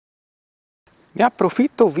Ne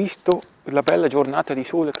approfitto, visto la bella giornata di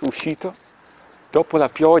sole che è uscita dopo la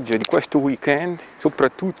pioggia di questo weekend,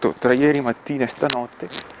 soprattutto tra ieri mattina e stanotte,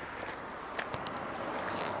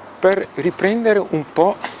 per riprendere un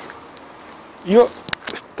po'. Io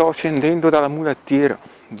sto scendendo dalla mulattiera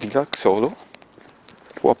di Laxolo,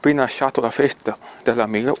 ho appena lasciato la festa della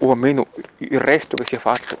mela, o almeno il resto che si è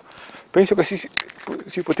fatto. Penso che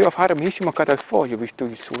si poteva fare benissimo a Cadalfoglio, visto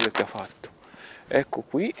il sole che ha fatto. Ecco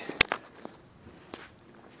qui,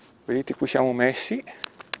 vedete, qui siamo messi,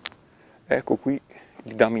 ecco qui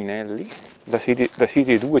i daminelli, la serie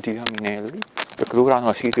 2 di daminelli, perché loro hanno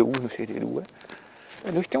la serie 1 e serie 2,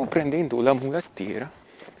 e noi stiamo prendendo la mulattiera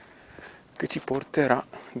che ci porterà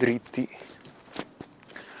dritti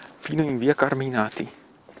fino in via Carminati.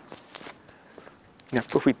 Ne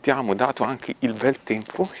approfittiamo, dato anche il bel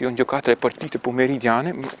tempo, si sono giocate le partite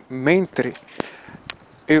pomeridiane, mentre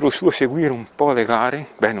ero su a seguire un po' le gare.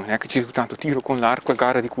 Beh, non è che ci sia tanto tiro con l'arco, è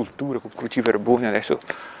gara di cultura con cruciverboni, adesso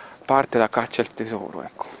parte la caccia al tesoro,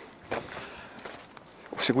 ecco.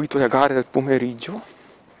 Ho seguito le gare del pomeriggio,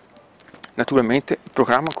 naturalmente il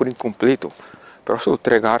programma ancora incompleto, però solo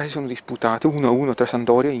 3 gare si sono disputate, 1-1 tra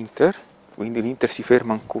Sampdoria e Inter, quindi l'Inter si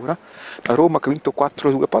ferma ancora, la Roma che ha vinto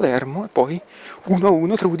 4-2 a Palermo e poi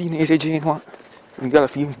 1-1 tra Udinese e Genoa, quindi alla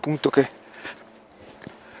fine un punto che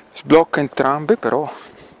sblocca entrambe, però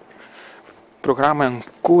il programma è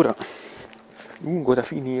ancora lungo da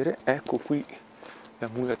finire. Ecco qui la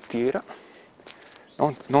mulattiera,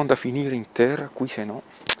 non da finire in terra qui, se no,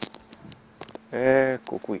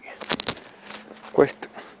 ecco qui, questo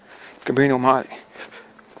che bene o male,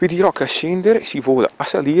 vi dirò che a scendere si vola, a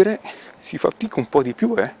salire si fatica un po' di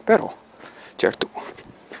più, però certo,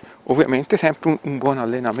 ovviamente sempre un buon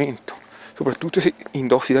allenamento, soprattutto se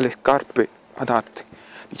indossi delle scarpe adatte.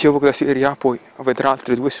 Dicevo che la Serie A poi vedrà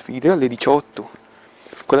altre 2 sfide alle 18,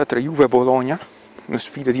 quella tra Juve e Bologna, una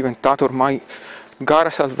sfida diventata ormai gara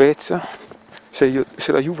salvezza. Se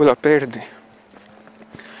la Juve la perde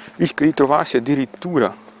rischia di trovarsi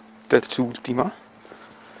addirittura terzultima.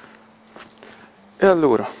 E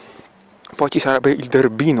allora poi ci sarebbe il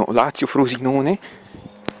derbino Lazio-Frosinone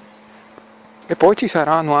e poi ci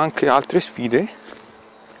saranno anche altre sfide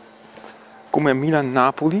come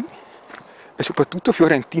Milan-Napoli e soprattutto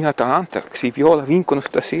Fiorentina-Atalanta, che se i viola vincono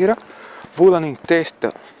stasera volano in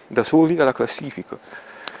testa da soli alla classifica.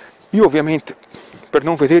 Io ovviamente, per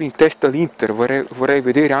non vedere in testa l'Inter, vorrei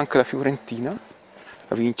vedere anche la Fiorentina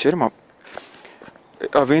a vincere, ma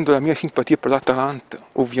avendo la mia simpatia per l'Atalanta,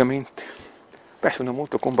 ovviamente, sono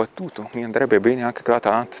molto combattuto, mi andrebbe bene anche che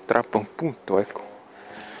l'Atalanta strappa un punto, ecco.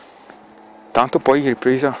 Tanto poi in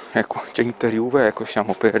ripresa, ecco, c'è Inter-Juve, ecco,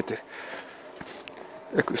 lasciamo perdere.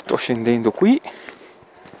 Ecco, sto scendendo qui.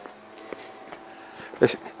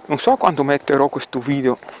 Non so quando metterò questo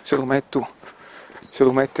video, se lo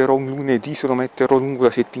metterò un lunedì, se lo metterò lungo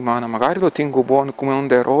la settimana, magari lo tengo buono come on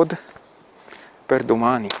the road per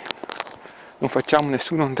domani. Non facciamo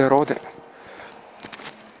nessun on the road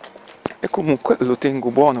e comunque lo tengo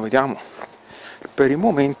buono, vediamo. Per il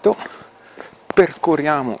momento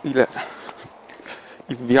percorriamo il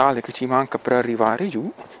viale che ci manca per arrivare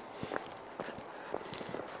giù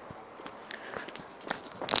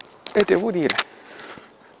e devo dire,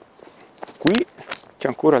 qui c'è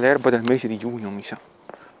ancora l'erba del mese di giugno, mi sa,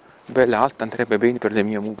 bella alta, andrebbe bene per le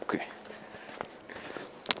mie mucche.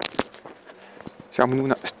 Siamo in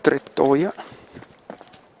una strettoia.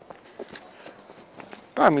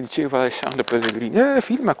 Mi diceva Alessandro Pellegrini,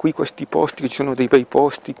 filma qui questi posti, che ci sono dei bei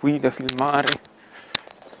posti qui da filmare,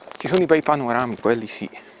 ci sono i bei panorami, quelli sì.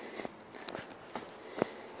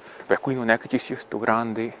 Beh, qui non è che ci sia sta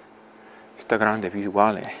grande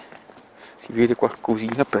visuale, si vede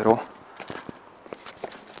qualcosina, però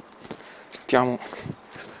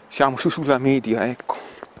siamo sulla media, ecco.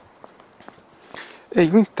 E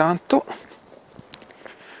io intanto,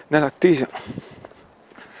 nell'attesa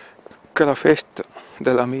che la festa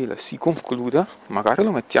della mela si concluda, magari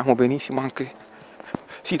lo mettiamo benissimo anche,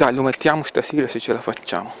 sì dai, lo mettiamo stasera se ce la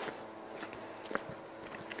facciamo.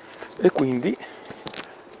 E quindi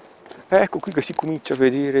ecco qui che si comincia a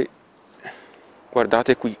vedere,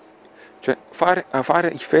 guardate qui, cioè fare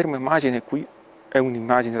il fermo immagine qui è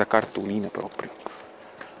un'immagine da cartolina proprio,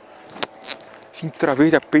 si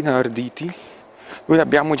intravede appena arditi. Noi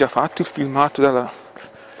abbiamo già fatto il filmato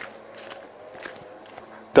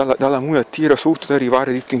dalla mulattiera sotto ad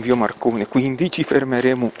arrivare dritto in via Marcone, quindi ci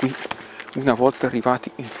fermeremo qui una volta arrivati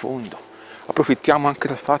in fondo. Approfittiamo anche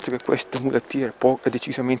del fatto che questa mulattiera è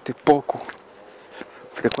decisamente poco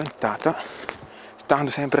frequentata, stando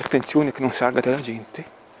sempre attenzione che non salga della gente.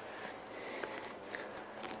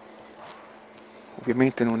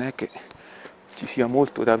 Ovviamente non è che ci sia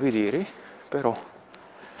molto da vedere, però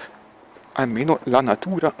almeno la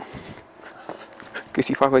natura che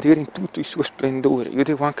si fa vedere in tutto il suo splendore. Io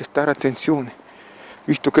devo anche stare attenzione,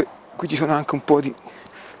 visto che qui ci sono anche un po' di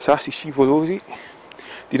sassi scivolosi,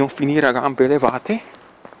 di non finire a gambe elevate,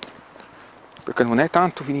 perché non è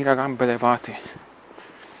tanto finire a gambe elevate,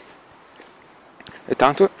 è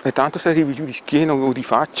tanto se arrivi giù di schiena o di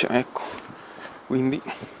faccia, ecco. Quindi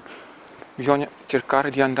bisogna cercare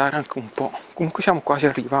di andare anche un po'. Comunque siamo quasi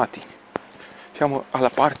arrivati, siamo alla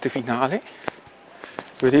parte finale,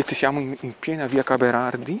 vedete siamo in piena via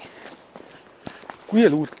Caberardi, qui è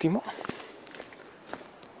l'ultimo,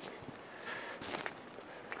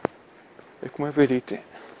 e come vedete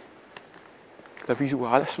la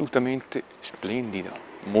visuale è assolutamente splendida,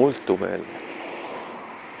 molto bella.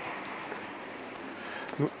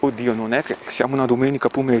 Oddio, non è che siamo una domenica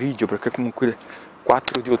pomeriggio, perché comunque il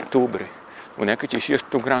 4 di ottobre, non è che ci sia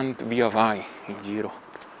sto grand via vai in giro,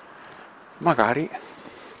 magari,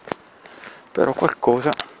 però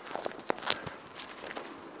qualcosa,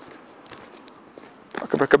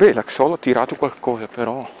 anche perché beh, Laxolo ha tirato qualcosa,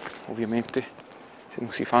 però ovviamente se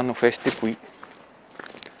non si fanno feste qui,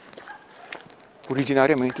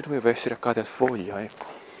 originariamente doveva essere a Casalfoglia, ecco.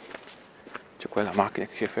 C'è quella macchina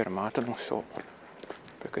che si è fermata, non so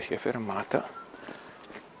perché si è fermata.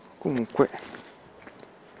 Comunque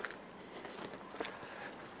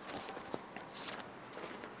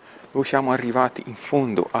noi siamo arrivati in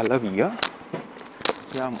fondo alla via,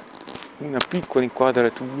 abbiamo una piccola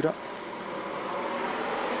inquadratura,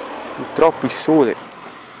 purtroppo il sole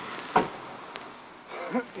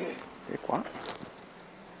è qua.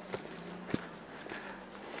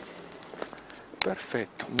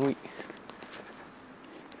 Perfetto, noi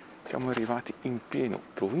siamo arrivati in pieno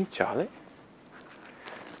provinciale,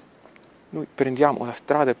 noi prendiamo la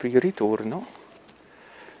strada per il ritorno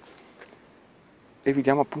e vi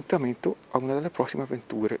diamo appuntamento a una delle prossime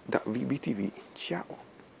avventure da VBTV. Ciao!